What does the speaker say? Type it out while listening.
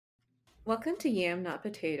Welcome to Yam Not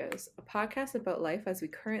Potatoes, a podcast about life as we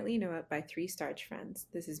currently know it by three starch friends.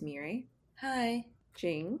 This is Mireille, Hi.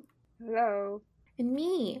 Jing, Hello. and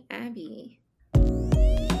me, Abby.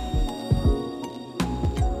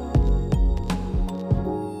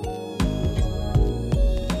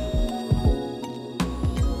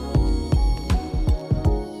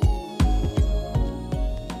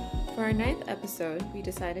 For our 9th episode, we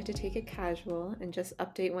decided to take it casual and just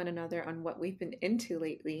update one another on what we've been into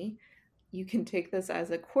lately. You can take this as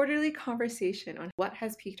a quarterly conversation on what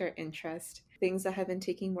has piqued our interest, things that have been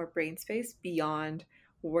taking more brain space beyond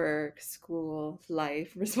work, school,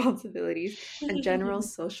 life, responsibilities, and general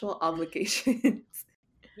social obligations.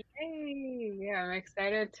 Yay! Yeah, I'm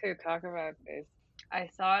excited to talk about this. I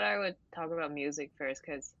thought I would talk about music first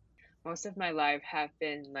because most of my life have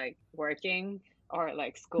been like working or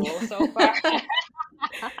like school so far.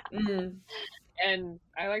 Mm, And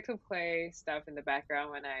I like to play stuff in the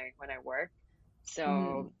background when I work. mhm.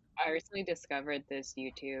 So I recently discovered this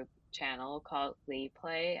YouTube channel called Lee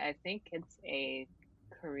Play. I think it's a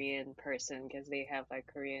Korean person because they have like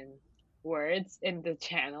Korean words in the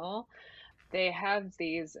channel. They have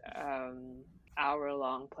these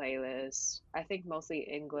hour-long playlists, I think mostly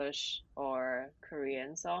English or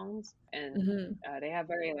Korean songs, and Mhm. they have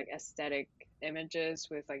very like aesthetic images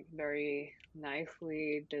with like very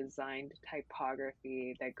nicely designed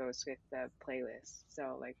typography that goes with the playlist.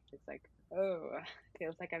 So like it's like, oh,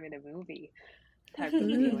 feels like I'm in a movie type of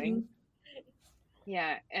feeling. Ooh.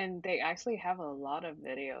 Yeah, and they actually have a lot of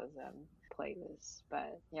videos playlists,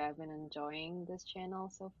 but yeah, I've been enjoying this channel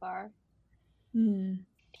so far. Mm.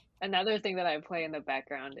 Another thing that I play in the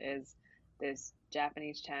background is this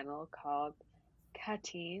Japanese channel called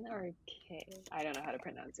Katin or K. I don't know how to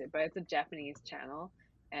pronounce it, but it's a Japanese channel,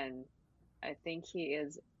 and I think he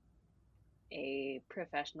is a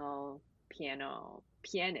professional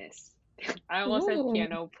pianist. I almost said Ooh.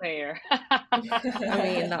 piano player. I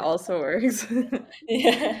mean, that also works.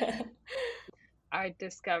 Yeah. I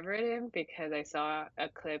discovered him because I saw a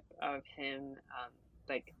clip of him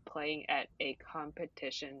like playing at a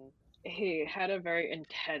competition. He had a very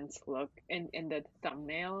intense look in the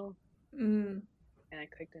thumbnail, Mm. and I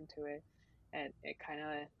clicked into it, and it kind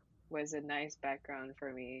of was a nice background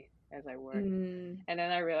for me as I worked. Mm. And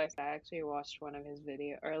then I realized I actually watched one of his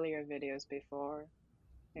earlier videos before.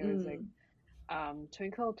 It was like Mm.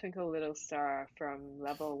 Twinkle Twinkle Little Star from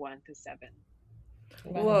level 1 to 7.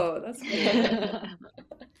 Wow. Whoa, that's cool.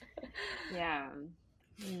 Yeah.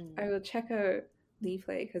 Mm. I will check out Lee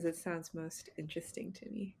Play because it sounds most interesting to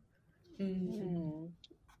me. Mm. Mm.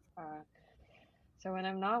 Uh, so when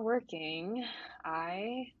I'm not working,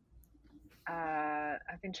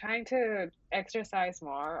 I've been trying to exercise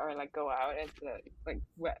more or like go out at the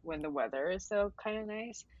when the weather is so kind of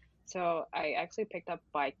nice. So I actually picked up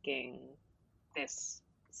biking this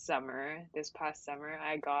this past summer.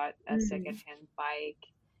 I got a Mm. secondhand bike.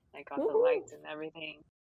 I got the Woohoo! lights and everything.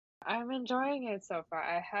 I'm enjoying it so far.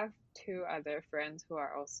 I have two other friends who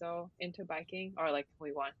are also into biking or like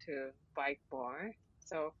we want to bike more.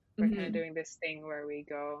 So we're kind of Mm-hmm. doing this thing where we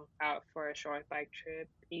go out for a short bike trip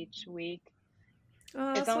each week.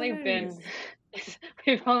 Oh, It's that's so only been nice.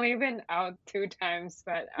 we've only been out 2 times,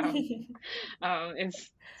 but it's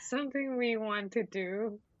something we want to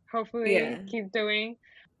do. Hopefully Yeah. keep doing.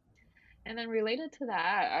 And then related to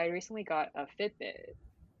that, I recently got a Fitbit.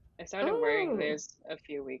 I started wearing Oh. this a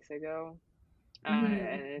few weeks ago, Mm-hmm.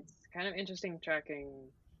 and it's kind of interesting tracking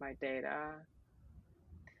my data.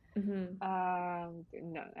 Mm-hmm.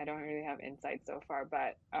 No, I don't really have insights so far,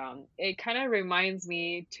 but it kind of reminds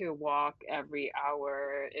me to walk every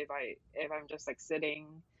hour if I'm just like sitting,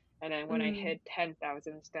 and then when I Mm. hit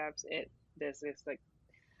 10,000 steps, there's this like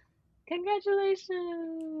Like a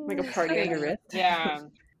congratulations party on your thing. wrist. Yeah,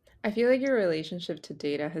 I feel like your relationship to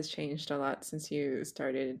data has changed a lot since you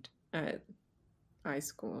started at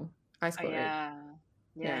iSchool. iSchool, right? yeah,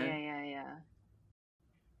 yeah, Yeah. yeah, yeah, yeah.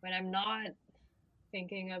 When I'm not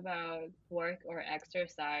thinking about work or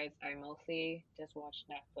exercise, I mostly just watch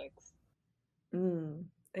Netflix. Mm.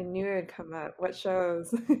 I knew it would come up. What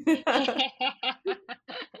shows?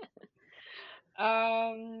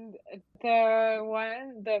 Um, the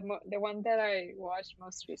one that I watched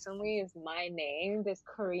most recently is My Name, this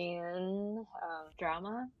Korean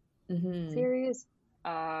drama Mm-hmm. series.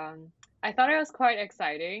 I thought it was quite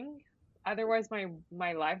exciting. Otherwise,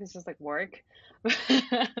 my life is just like work.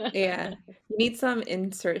 Yeah. You need some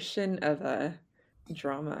insertion of a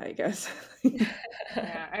drama, I guess.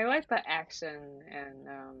 Yeah, I like the action and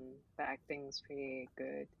the acting's pretty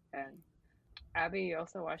good. And Abby, you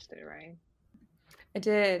also watched it, right? I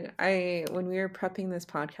did. When we were prepping this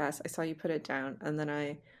podcast, I saw you put it down, and then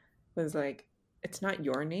I was like, it's not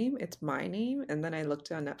your name, it's my name. And then I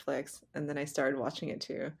looked on Netflix and then I started watching it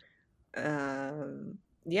too.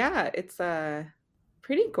 Yeah, it's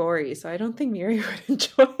pretty gory, so I don't think Miri would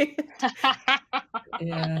enjoy it.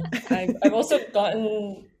 Yeah, I've also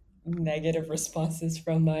gotten negative responses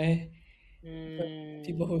from my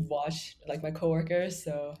people who've watched, like my coworkers.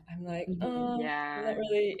 So I'm like, Mhm. I'm Yeah. not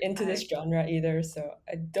really into this genre either, so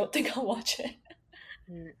I don't think I'll watch it.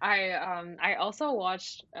 I also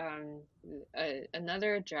watched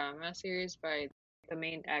another drama series by the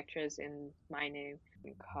main actress in My Name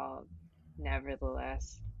called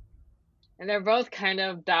Nevertheless. And they're both kind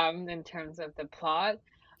of dumb in terms of the plot,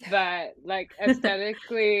 but like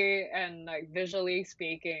aesthetically and like visually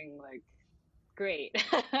speaking, like great.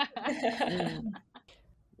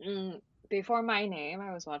 Before My Name,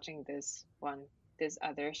 I was watching this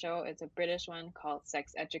other show. It's a British one called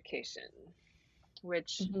Sex Education,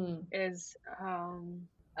 which is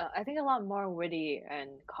I think a lot more witty and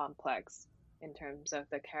complex in terms of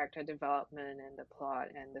the character development and the plot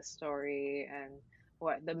and the story and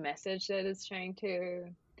what the message that it's trying to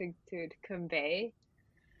convey.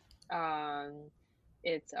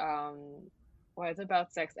 It's it's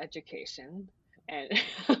about sex education, and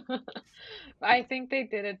I think they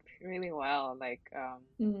did it really well. Like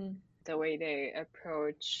the way they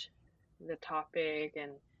approach the topic,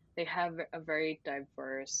 and they have a very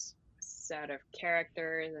diverse set of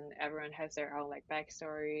characters, and everyone has their own like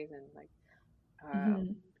backstories and like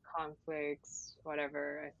conflicts,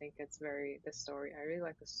 whatever. I think it's the story. I really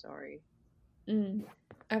like the story.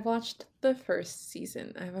 I've watched the first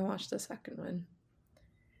season. I haven't watched the second one.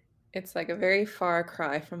 It's like a very far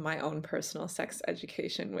cry from my own personal sex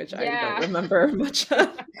education, which I don't remember much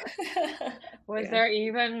of. Was there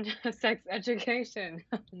even a sex education?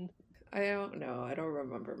 I don't know. I don't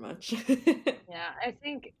remember much. Yeah, I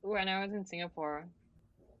think when I was in Singapore,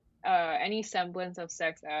 any semblance of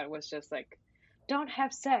sex ed was just like, don't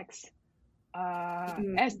have sex,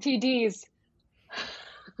 STDs.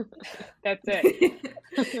 That's it.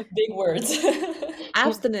 Big words.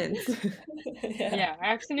 Abstinence. Yeah,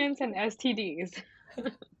 abstinence and STDs.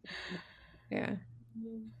 Yeah.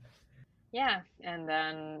 Yeah, and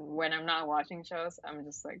then when I'm not watching shows, I'm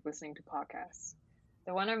just like listening to podcasts.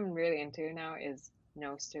 The one I'm really into now is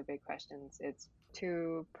No Stupid Questions. It's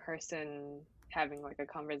two-person having like a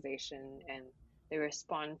conversation, and they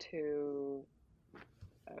respond to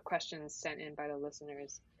questions sent in by the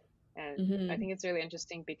listeners. And I think it's really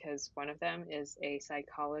interesting because one of them is a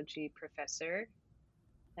psychology professor,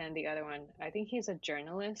 and the other one, I think he's a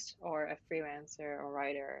journalist or a freelancer or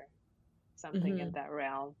writer, something in that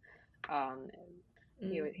realm.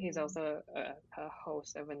 He's also a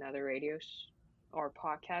host of another radio or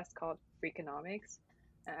podcast called Freakonomics.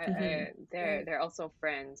 They're also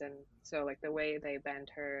friends, and so like the way they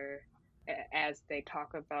banter as they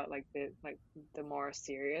talk about like the more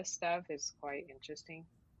serious stuff is quite interesting.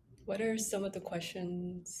 What are some of the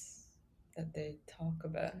questions that they talk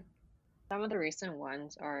about? Some of the recent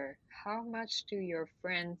ones are, how much do your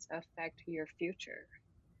friends affect your future?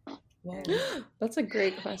 Whoa. That's a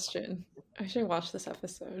great question. I should watch this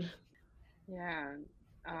episode. Yeah.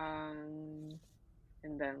 And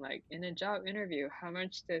then like in a job interview, how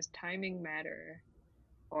much does timing matter?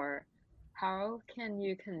 Or how can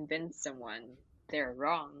you convince someone they're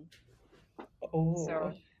wrong? Oh.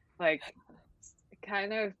 So like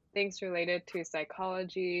kind of things related to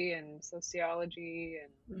psychology and sociology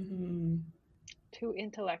and two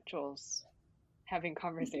intellectuals having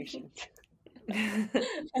conversations.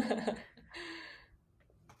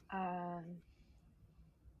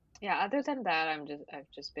 Yeah, other than that,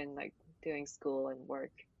 I've just been like doing school and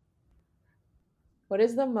work. What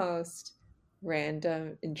is the most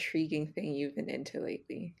random, intriguing thing you've been into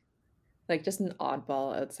lately? Like just an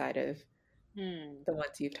oddball outside of the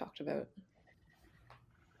ones you've talked about.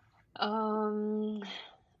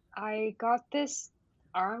 I got this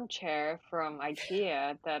armchair from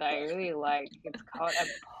IKEA that I really like. It's called a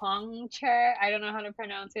Pong chair. I don't know how to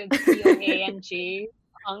pronounce it.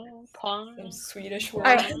 Poang. Pong. Some Swedish word.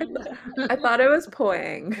 I thought it was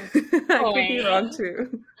poang. I could be wrong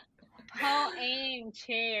too. Poang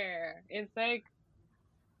chair. It's like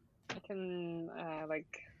I can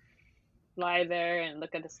like lie there and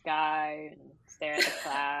look at the sky and stare at the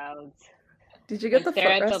clouds. Did you get the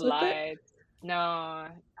stare footrest at the with lights? It? No,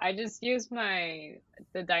 I just use the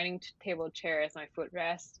dining table chair as my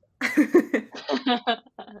footrest.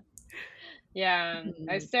 Yeah,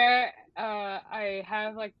 I stare. I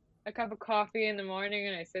have like a cup of coffee in the morning,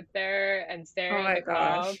 and I sit there and stare at the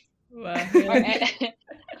clouds. Wow. Or at night,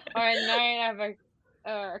 I have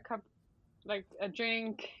a cup, like a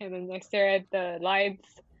drink, and then I stare at the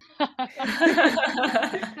lights.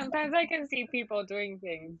 Sometimes I can see people doing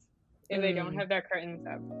things if they don't have their curtains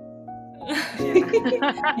up.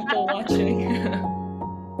 People watching.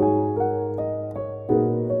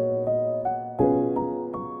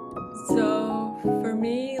 So for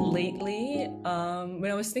me lately,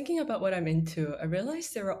 when I was thinking about what I'm into, I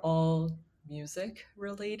realized they were all music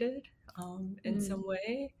related in some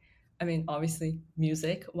way. I mean, obviously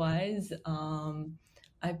music wise.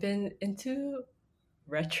 I've been into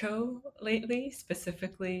retro lately,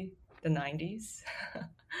 specifically the 90s.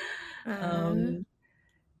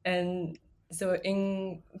 And so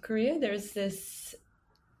in Korea, there's this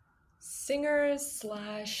singer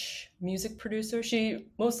slash music producer. She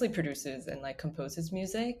mostly produces and like composes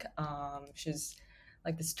music. She's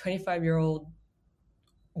like this 25-year-old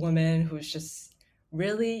woman who's just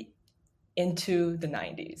really into the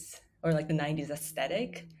 90s or like the 90s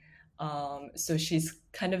aesthetic. So she's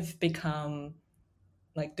kind of become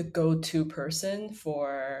like the go-to person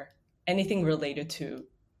for anything related to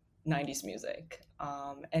 90s music.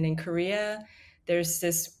 And in Korea, there's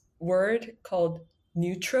this word called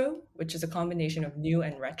neutro, which is a combination of new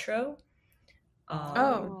and retro.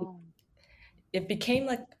 It became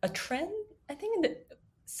like a trend, I think,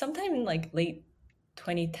 sometime in like late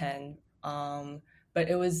 2010. But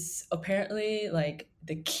it was apparently like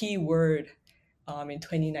the key word in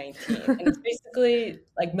 2019. And it's basically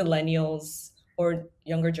like millennials or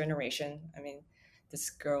younger generation. I mean, this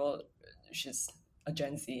girl, she's a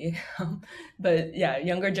Gen Z. But yeah,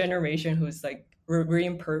 younger generation who's like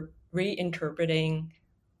reinterpreting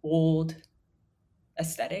old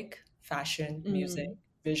aesthetic, fashion, music,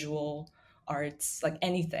 visual arts, like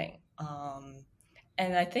anything.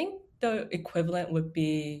 And I think the equivalent would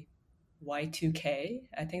be Y2K.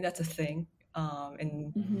 I think that's a thing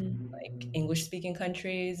in like English speaking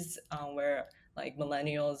countries where like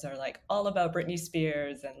millennials are like all about Britney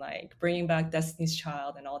Spears and like bringing back Destiny's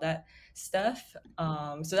Child and all that stuff.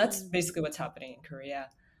 So that's basically what's happening in Korea,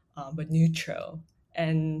 but neutral.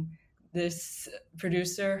 And this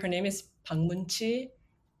producer, her name is Bang Moon-chi,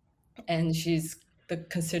 and she's the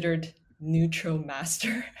considered neutral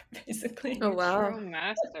master, basically. Oh wow. Neutral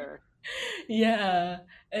master. Yeah,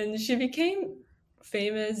 and she became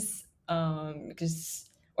famous because,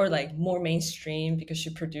 or like more mainstream because she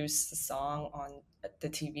produced the song on the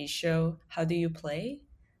TV show How Do You Play,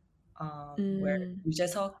 where Yu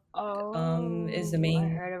Jae-seok is the I main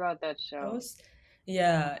heard about that show. host.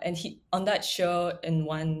 Yeah, and he on that show in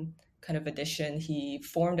one kind of edition he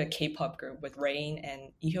formed a K-pop group with Rain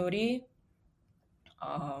and Ihyori,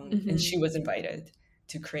 and she was invited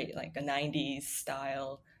to create like a 90s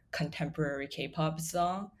style contemporary K-pop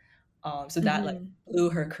song. So that like blew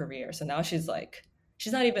her career. So now she's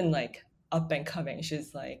not even like up and coming.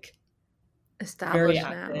 She's like very Established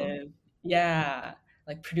now. active. Yeah,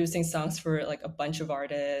 like producing songs for like a bunch of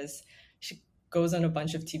artists. She goes on a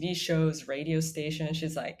bunch of TV shows, radio stations.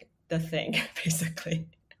 She's like the thing, basically.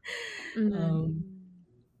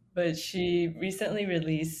 But she recently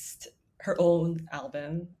released her own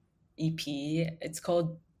album, EP. It's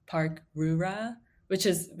called Park Rura, which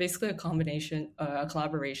is basically a collaboration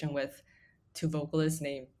with two vocalists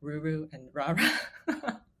named Ruru and Rara.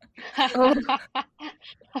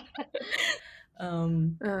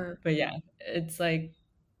 But yeah, it's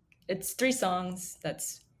 3 songs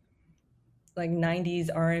that's like 90s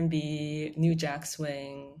R&B, new jack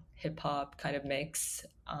swing, hip hop kind of mix.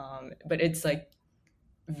 But it's like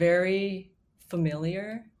very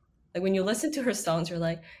familiar. Like when you listen to her songs, you're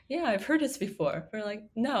like, yeah, I've heard this before. We're like,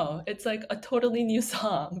 no, it's like a totally new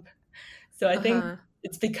song. So I think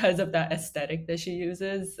it's because of that aesthetic that she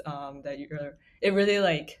uses that it really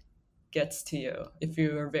like gets to you if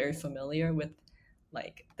you are very familiar with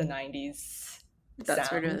like the 90s That's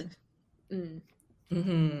sound.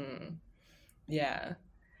 Yeah.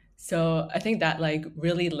 So I think that like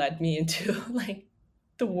really led me into like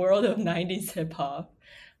the world of 90s hip hop.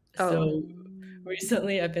 So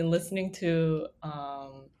recently I've been listening to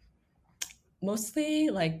mostly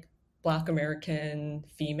like Black American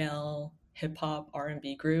female hip hop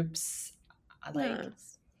R&B groups. I like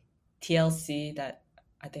TLC, that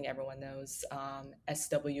I think everyone knows,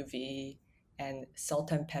 SWV, and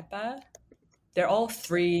Salt and Peppa. They're all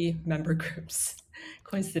 3 member groups,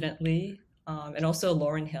 coincidentally, and also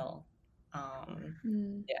Lauryn Hill.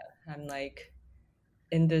 Yeah, I'm like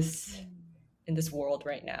in this world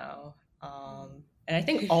right now. And I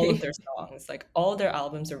think all of their songs, like all their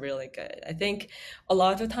albums are really good. I think a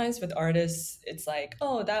lot of the times with artists, it's like,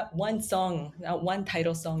 oh, that one song, that one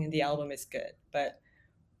title song in the album is good. But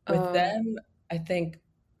with them, I think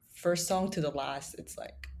first song to the last, it's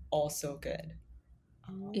like all so good.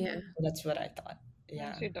 Yeah. That's what I thought. I Yeah.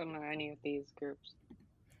 actually don't know any of these groups.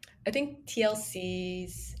 I think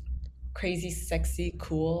TLC's Crazy Sexy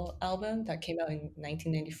Cool album that came out in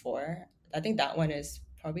 1994. I think that one is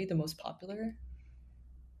probably the most popular.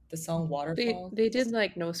 The song Waterfalls. They did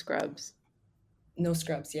like No Scrubs. No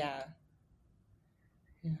Scrubs, yeah.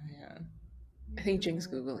 Yeah, I think Jing's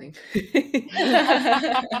Googling.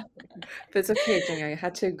 yeah. But it's okay, Jing. I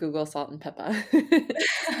had to Google Salt and Pepper.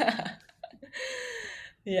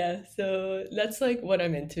 Yeah, so that's like what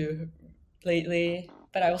I'm into lately.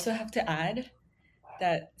 But I also have to add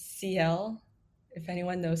that CL, if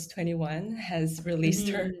anyone knows 21, has released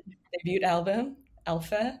her debut album,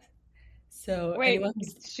 Alpha. So Wait, anyone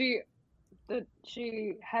who's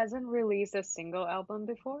she hasn't released a single album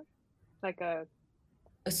before? Like a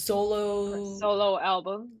a solo solo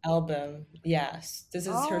album? yes. This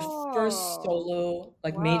is her first Oh, solo,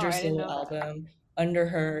 like wow, major I didn't solo know that. album under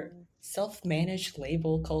her Mm, self-managed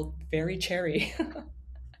label called Very Cherry.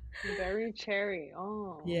 Very cherry.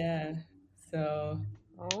 Oh. Yeah. So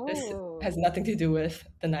this Oh. has nothing to do with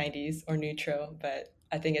the 90s or Neutro, but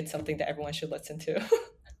I think it's something that everyone should listen to.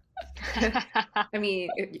 I mean,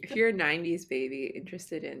 if you're a 90s baby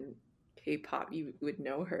interested in K-pop, you would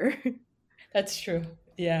know her. That's true.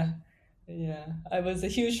 Yeah. Yeah. I was a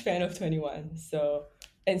huge fan of 21. So,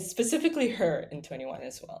 and specifically her in 21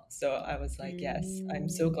 as well. So I was like, yes, I'm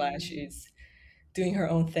so glad she's doing her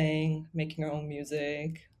own thing, making her own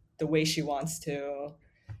music the way she wants to.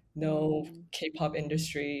 No K-pop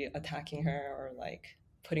industry attacking her or like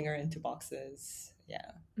putting her into boxes.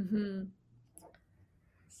 Yeah. Mm-hmm.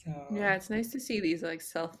 So Yeah, it's nice to see these like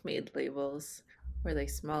self-made labels or like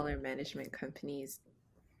smaller management companies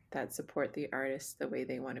that support the artists the way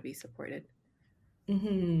they want to be supported.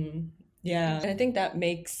 yeah, and I think that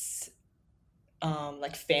makes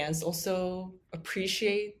like fans also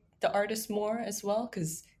appreciate the artist more as well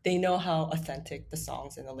because they know how authentic the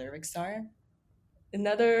songs and the lyrics are.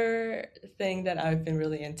 Another thing that I've been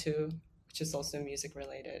really into, which is also music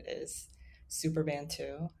related, is Superband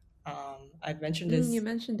 2. I've mentioned this You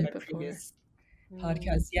mentioned in it my before. previous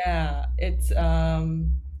podcast. Yeah, it's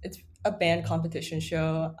a band competition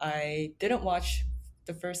show. I didn't watch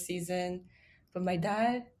the first season, but my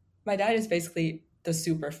dad is basically the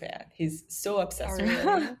super fan. He's so obsessed Oh, with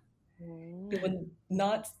it. really? He would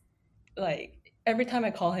not like every time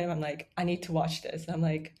I call him, I'm like, I need to watch this. I'm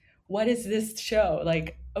like, what is this show?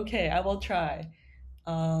 Like, okay, I will try.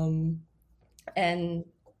 And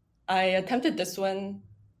I attempted this one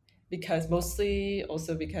because mostly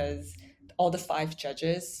also because all the 5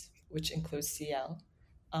 judges, which includes CL,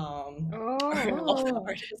 are all the Oh.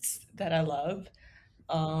 artists that I love.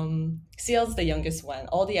 CL's the youngest one.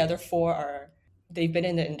 All the other 4 they've been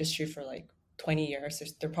in the industry for like 20 years. So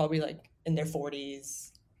they're probably like in their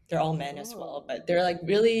 40s. They're all men as well, but they're like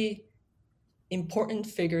really important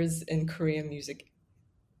figures in Korean music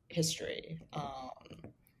history,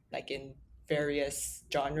 like in various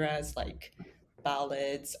genres like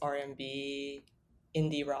ballads, R&B,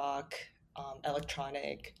 indie rock,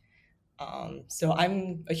 electronic. So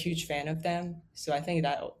I'm a huge fan of them. So I think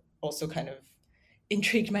that also kind of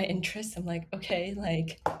intrigued my interest. I'm like, okay,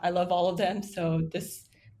 like I love all of them, so this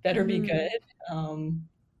better be good.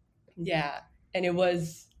 Yeah, and it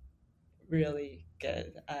was really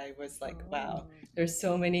good. I was like, wow, there's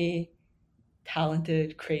so many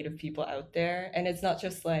talented, creative people out there. And it's not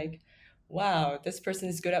just like, wow, this person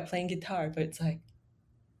is good at playing guitar, but it's like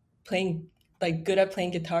playing, like good at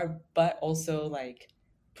playing guitar, but also like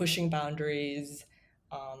pushing boundaries,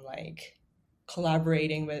 like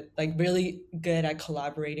collaborating with, like really good at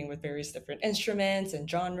collaborating with various different instruments and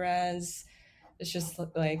genres. It's just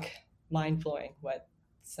like mind blowing what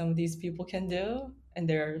some of these people can do. And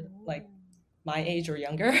they're like my age or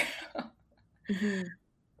younger.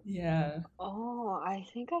 Yeah. Oh, I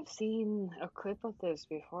think I've seen a clip of this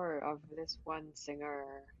before of this one singer.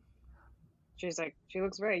 She's like, she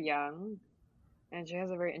looks very young and she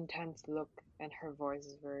has a very intense look and her voice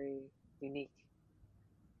is very unique.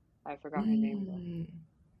 I forgot her name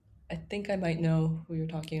though. I think I might know who you're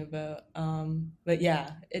talking about. But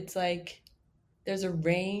yeah, it's like there's a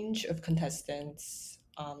range of contestants.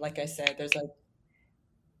 Like I said, there's like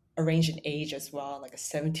a range in age as well, like a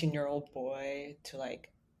 17-year-old boy to like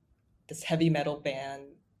this heavy metal band,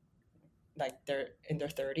 like they're in their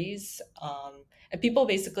 30s. And people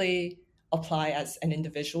basically apply as an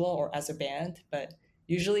individual or as a band, but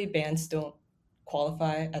usually bands don't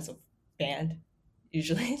qualify as a band.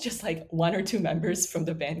 Usually just like 1 or 2 members from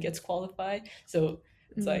the band gets qualified. So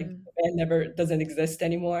it's like the band never doesn't exist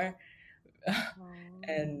anymore.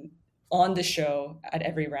 And on the show, at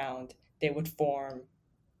every round, they would form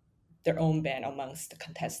their own band amongst the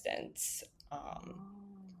contestants.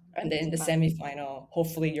 And then in the semifinal,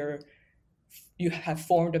 hopefully you have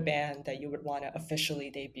formed a band that you would want to officially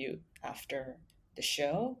debut after the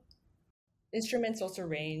show. Instruments also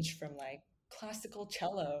range from like classical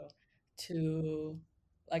cello to,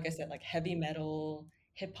 like I said, like heavy metal,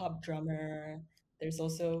 hip hop drummer. There's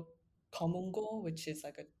also komungo, which is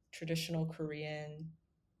like a traditional Korean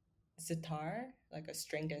sitar, like a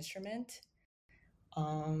stringed instrument.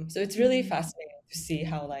 So it's really fascinating to see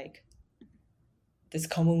how like this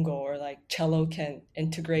komungo or like cello can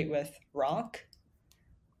integrate with rock.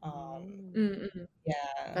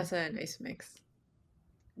 Yeah. That's a nice mix.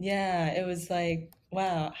 Yeah, it was like,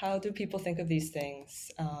 wow, how do people think of these things?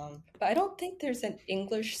 But I don't think there's an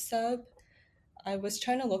English sub. I was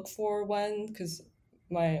trying to look for one because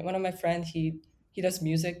one of my friends he does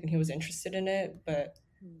music and he was interested in it, but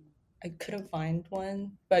I couldn't find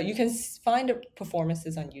one. But you can find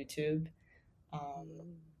performances on YouTube.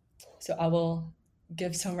 So I will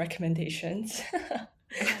give some recommendations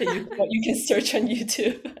what you can search on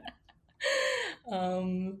YouTube.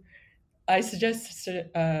 I suggest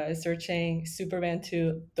searching Superman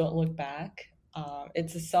 2 Don't Look Back.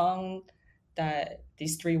 It's a song that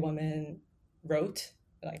these three women wrote,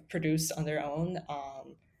 like produced on their own.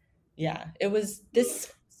 Yeah,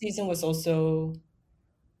 this season was also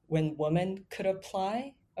when women could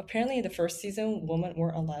apply. Apparently in the first season, women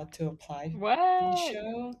weren't allowed to apply for the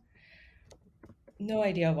show. No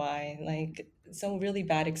idea why. Like some really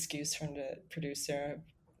bad excuse from the producer.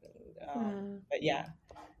 But yeah.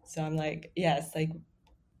 So I'm like, yes, like,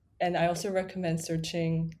 and I also recommend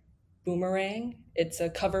searching Boomerang. It's a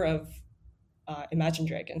cover of Imagine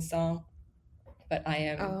Dragons song, but I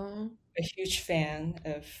am a huge fan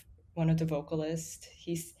of one of the vocalists.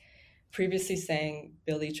 He's previously sang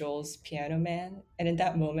Billy Joel's Piano Man, and in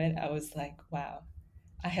that moment, I was like, wow,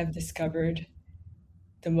 I have discovered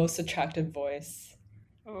the most attractive voice.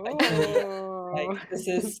 Like this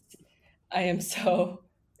is, I am so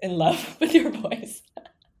in love with your voice.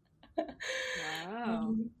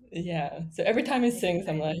 Wow. Yeah. So every time he sings,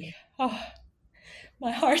 I'm like, oh,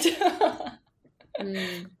 my heart.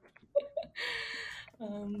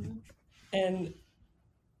 And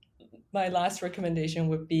my last recommendation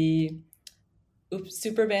would be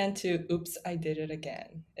Superband 2 Oops, I Did It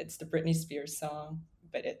Again. It's the Britney Spears song,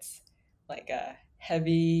 but it's like a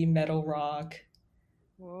heavy metal rock,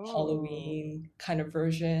 Halloween kind of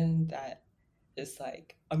version that is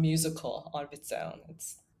like a musical on its own.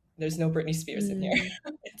 There's no Britney Spears in here.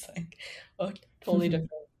 It's like a totally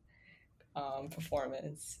different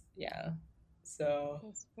performance. Yeah. So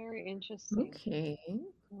that's very interesting. Okay.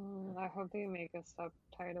 I hope they make a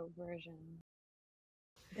subtitle version.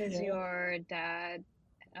 Does your dad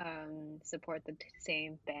support the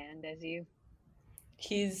same band as you?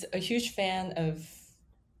 He's a huge fan of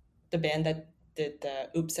the band that did the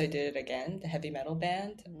Oops, I Did It Again, the heavy metal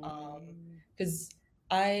band. Because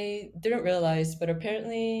I didn't realize, but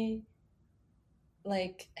apparently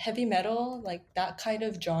like heavy metal, like that kind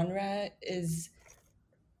of genre is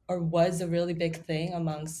or was a really big thing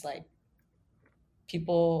amongst like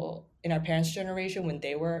people in our parents' generation when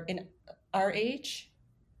they were in our age.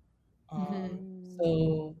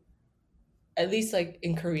 So at least like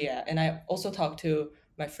in Korea, and I also talked to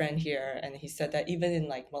my friend here, and he said that even in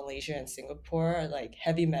like Malaysia and Singapore, like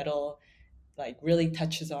heavy metal like really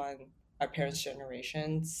touches on our parents'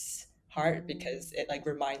 generation's heart because it like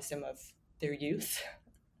reminds them of their youth.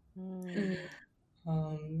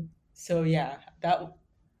 So yeah, that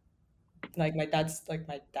like my dad's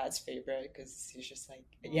favorite because he's just like,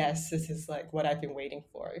 yes, this is like what I've been waiting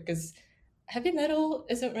for, because heavy metal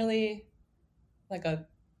isn't really like a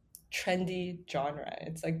trendy genre.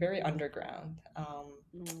 It's like very underground.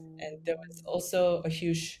 And there was also a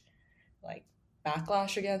huge like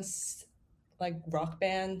backlash against like rock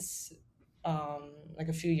bands like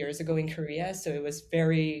a few years ago in Korea, so it was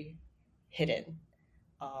very hidden.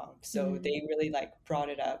 So they really like brought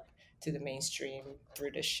it up to the mainstream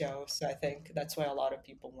through this show. So I think that's why a lot of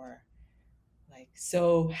people were like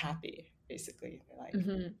so happy, basically. They like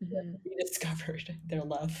rediscovered their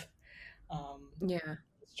love. This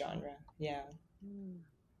genre. Yeah.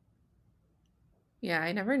 Yeah,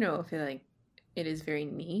 I never know if it is very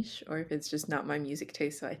niche or if it's just not my music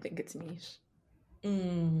taste, so I think it's niche.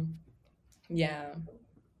 Yeah.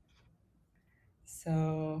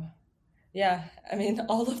 So yeah, I mean,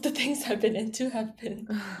 all of the things I've been into have been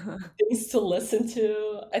things to listen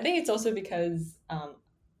to. I think it's also because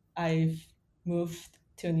I've moved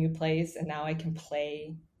to a new place and now I can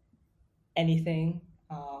play anything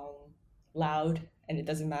loud, and it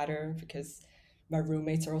doesn't matter because my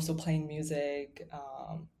roommates are also playing music.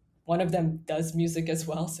 one of them does music as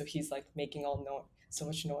well, so he's like making so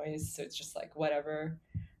much noise, so it's just like whatever.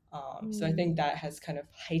 So I think that has kind of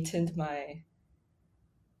heightened my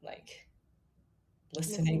like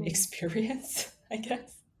listening experience, I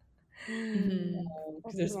guess,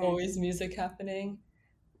 because there's always music happening,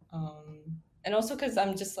 and also because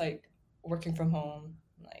I'm just like working from home,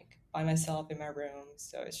 like by myself in my room,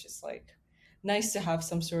 so it's just like nice to have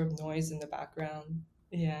some sort of noise in the background.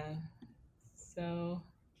 Yeah, so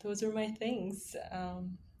those are my things.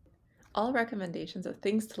 All recommendations of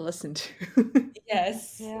things to listen to.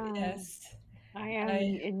 Yes, Yeah. yes. I am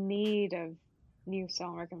in need of new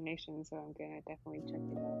song recommendations, so I'm gonna definitely check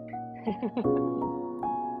it out.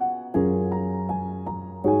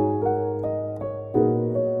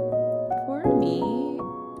 For me,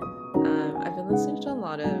 I've been listening to a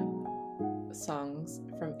lot of songs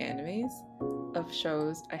from animes of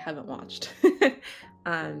shows I haven't watched.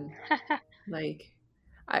 Like,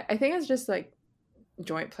 I think it's just like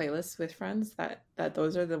joint playlists with friends that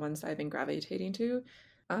those are the ones I've been gravitating to.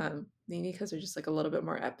 Maybe because they're just like a little bit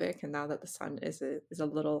more epic, and now that the sun is a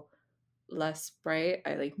little less bright,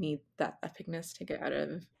 I like need that epicness to get out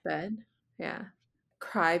of bed. Yeah.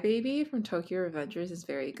 Crybaby from Tokyo Revengers is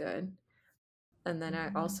very good. And then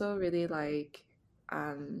I also really like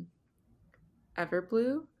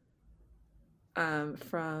Everblue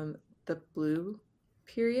from the Blue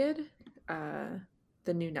period,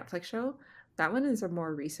 the new Netflix show. That one is a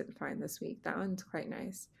more recent find this week. That one's quite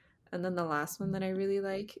nice. And then the last one that I really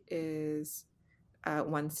like is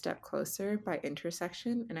One Step Closer by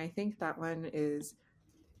Intersection. And I think that one is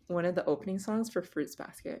one of the opening songs for Fruits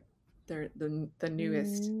Basket. They're the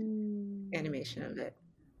newest animation of it.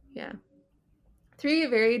 Yeah. 3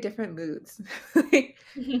 very different moods.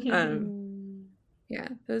 Yeah,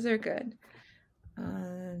 those are good.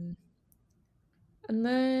 And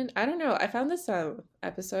then I don't know. I found this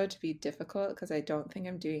episode to be difficult because I don't think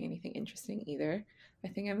I'm doing anything interesting either. I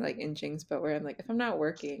think I'm like in Jing's boat where I'm like, if I'm not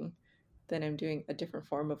working, then I'm doing a different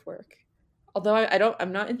form of work. Although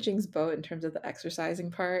I'm not in Jing's boat in terms of the exercising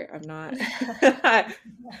part. I'm not.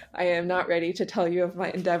 I am not ready to tell you of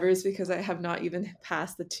my endeavors because I have not even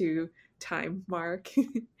passed the 2 time mark.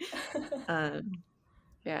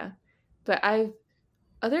 Yeah, but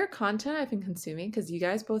other content I've been consuming, because you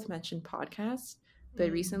guys both mentioned podcasts,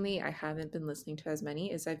 but recently I haven't been listening to as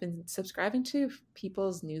many, is I've been subscribing to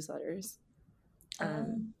people's newsletters.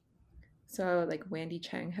 So like Wendy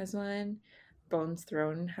Chang has one, Bones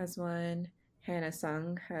Throne has one, Hannah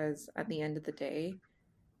Sung has At the End of the Day,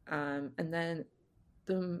 and then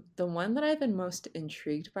the one that I've been most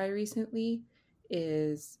intrigued by recently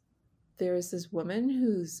is there's this woman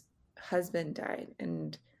whose husband died,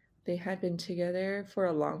 and they had been together for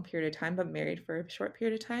a long period of time but married for a short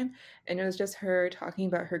period of time, and it was just her talking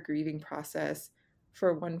about her grieving process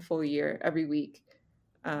for 1 full year every week.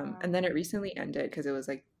 And then it recently ended because it was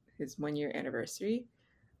like his 1-year anniversary.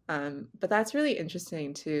 But that's really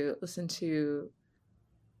interesting to listen to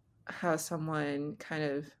how someone kind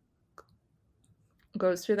of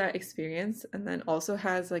goes through that experience and then also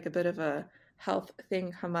has like a bit of a health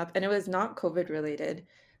thing come up, and it was not COVID related,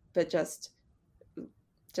 but just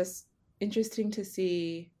interesting to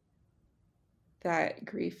see that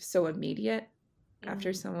grief so immediate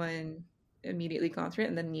after someone immediately gone through it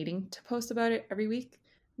and then needing to post about it every week.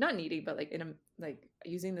 Not needing, but like like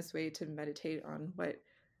using this way to meditate on what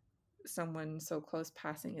someone so close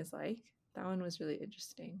passing is like. That one was really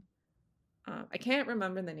interesting. I can't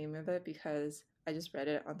remember the name of it because I just read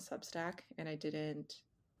it on Substack and I didn't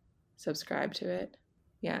subscribe to it.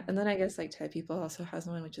 Yeah, and then I guess like Ted People also has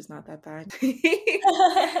one, which is not that bad.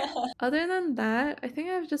 Other than that, I think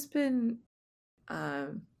I've just been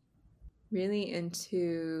really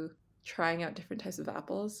into trying out different types of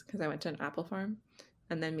apples because I went to an apple farm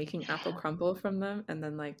and then making apple crumble from them, and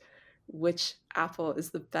then like which apple is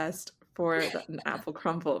the best for an apple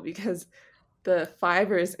crumble because the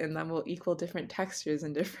fibers in them will equal different textures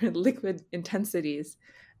and different liquid intensities.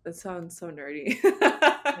 That sounds so nerdy.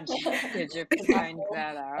 Did you find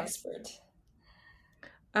that out? Expert.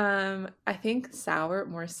 I think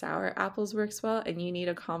more sour apples works well, and you need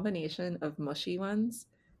a combination of mushy ones,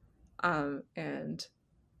 and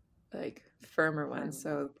like firmer ones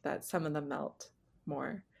so that some of them melt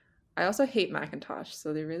more. I also hate Macintosh,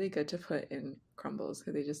 so they're really good to put in crumbles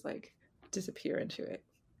because they just like disappear into it.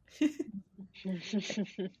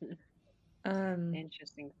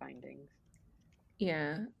 Interesting findings.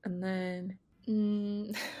 Yeah, and then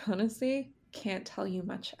honestly, can't tell you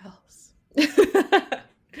much else. You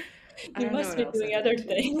must be doing other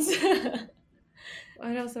things.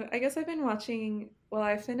 I guess I've been watching. Well,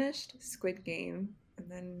 I finished Squid Game, and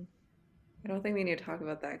then I don't think we need to talk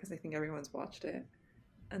about that because I think everyone's watched it.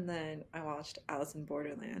 And then I watched Alice in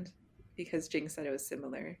Borderland because Jing said it was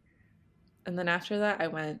similar. And then after that, I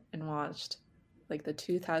went and watched like the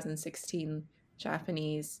 2016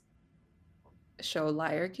 Japanese show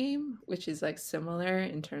Liar Game, which is like similar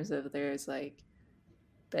in terms of there's like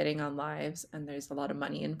betting on lives and there's a lot of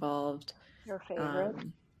money involved. Your favorite?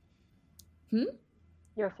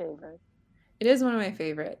 Your favorite? It is one of my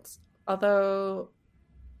favorites, although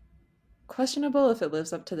questionable if it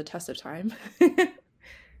lives up to the test of time.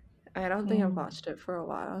 I don't think I've watched it for a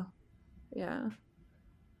while. Yeah.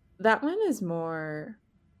 That one is more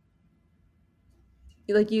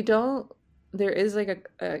like there is like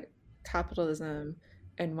a capitalism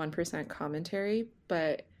and 1% commentary,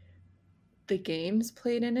 but the games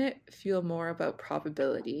played in it feel more about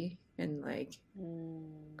probability and like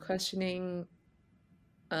questioning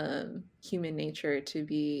human nature to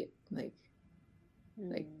be like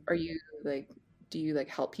are you like, do you like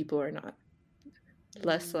help people or not?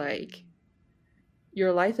 Less like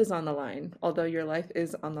your life is on the line, although your life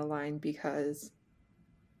is on the line because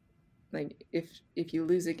like if you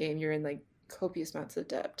lose a game, you're in like copious amounts of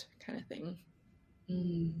debt kind of thing.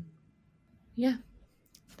 Yeah,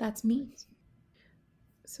 that's me.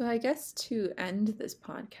 So I guess to end this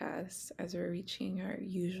podcast, as we're reaching our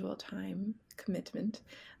usual time commitment,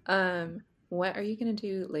 what are you going to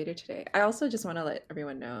do later today? I also just want to let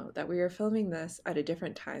everyone know that we are filming this at a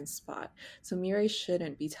different time spot. So Mirai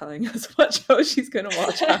shouldn't be telling us what show she's going to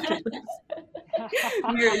watch after this.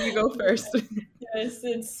 Mirai, you go first. Yes,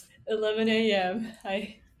 it's 11 a.m.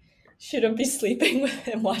 I shouldn't be sleeping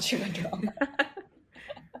and watching a drama.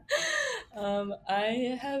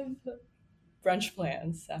 I have brunch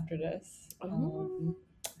plans after this.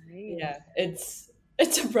 Yeah, it's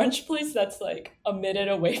a brunch place that's like a minute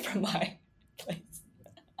away from my place.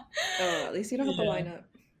 Oh, at least you don't have to line up.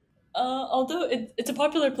 Although it's a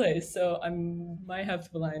popular place, so I might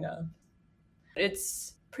have to line up.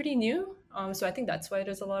 It's pretty new, so I think that's why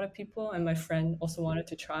there's a lot of people. And my friend also wanted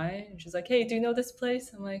to try, and she's like, "Hey, do you know this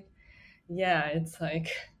place?" I'm like, "Yeah, it's like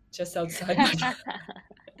just outside my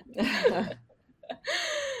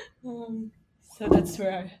so that's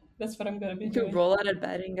what I'm gonna be doing. You roll out of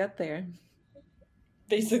bed and get there.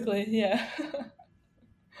 Basically, yeah.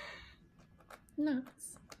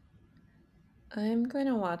 Nice. I'm going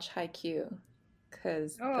to watch Haikyuu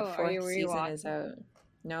because the fourth season is out.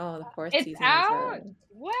 No, the fourth season is out.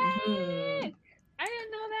 What? Mm-hmm. I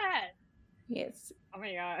didn't know that. Yes. Oh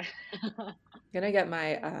my god. I'm gonna get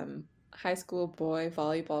my high school boy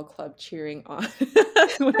volleyball club cheering on.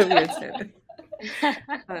 What a weird sentence.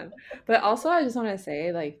 But also, I just want to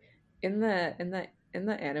say, like, in the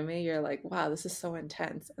anime, you're like, wow, this is so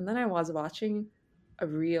intense. And then I was watching a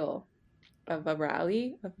reel of a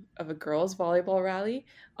rally of a girls' volleyball rally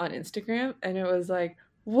on Instagram, and it was like,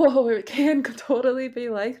 whoa, it can totally be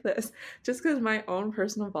like this. Just because my own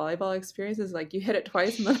personal volleyball experience is like, you hit it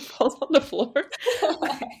twice and then it falls on the floor.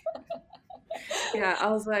 Yeah, I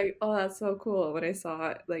was like, oh, that's so cool when I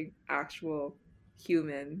saw like actual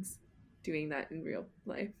humans doing that in real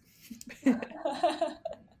life.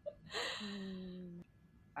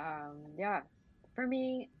 Yeah, for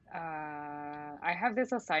me, I have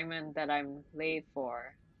this assignment that I'm late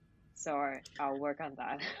for, so I'll work on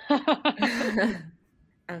that.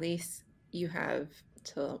 At least you have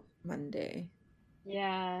till Monday.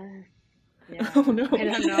 Yeah. Oh no. I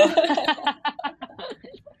don't know.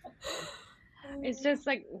 It's just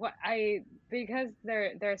like because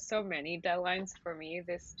there are so many deadlines for me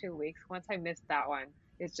this 2 weeks. Once I missed that one,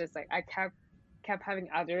 it's just like I kept having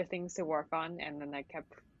other things to work on, and then I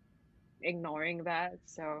kept ignoring that.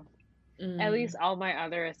 So at least all my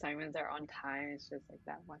other assignments are on time. It's just like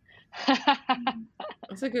that one.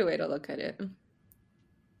 That's a good way to look at it.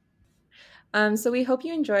 So we hope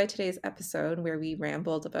you enjoyed today's episode where we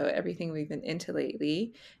rambled about everything we've been into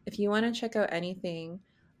lately. If you want to check out anything,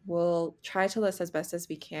 we'll try to list as best as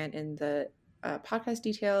we can in the podcast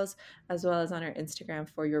details, as well as on our Instagram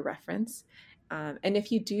for your reference. And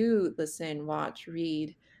if you do listen, watch,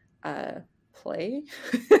 read, play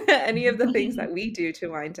any of the things that we do to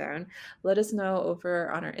wind down, let us know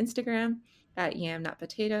over on our Instagram at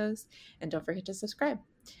yamnotpotatoes, and don't forget to subscribe.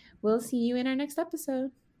 We'll see you in our next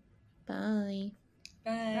episode. Bye.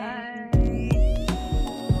 Bye. Bye.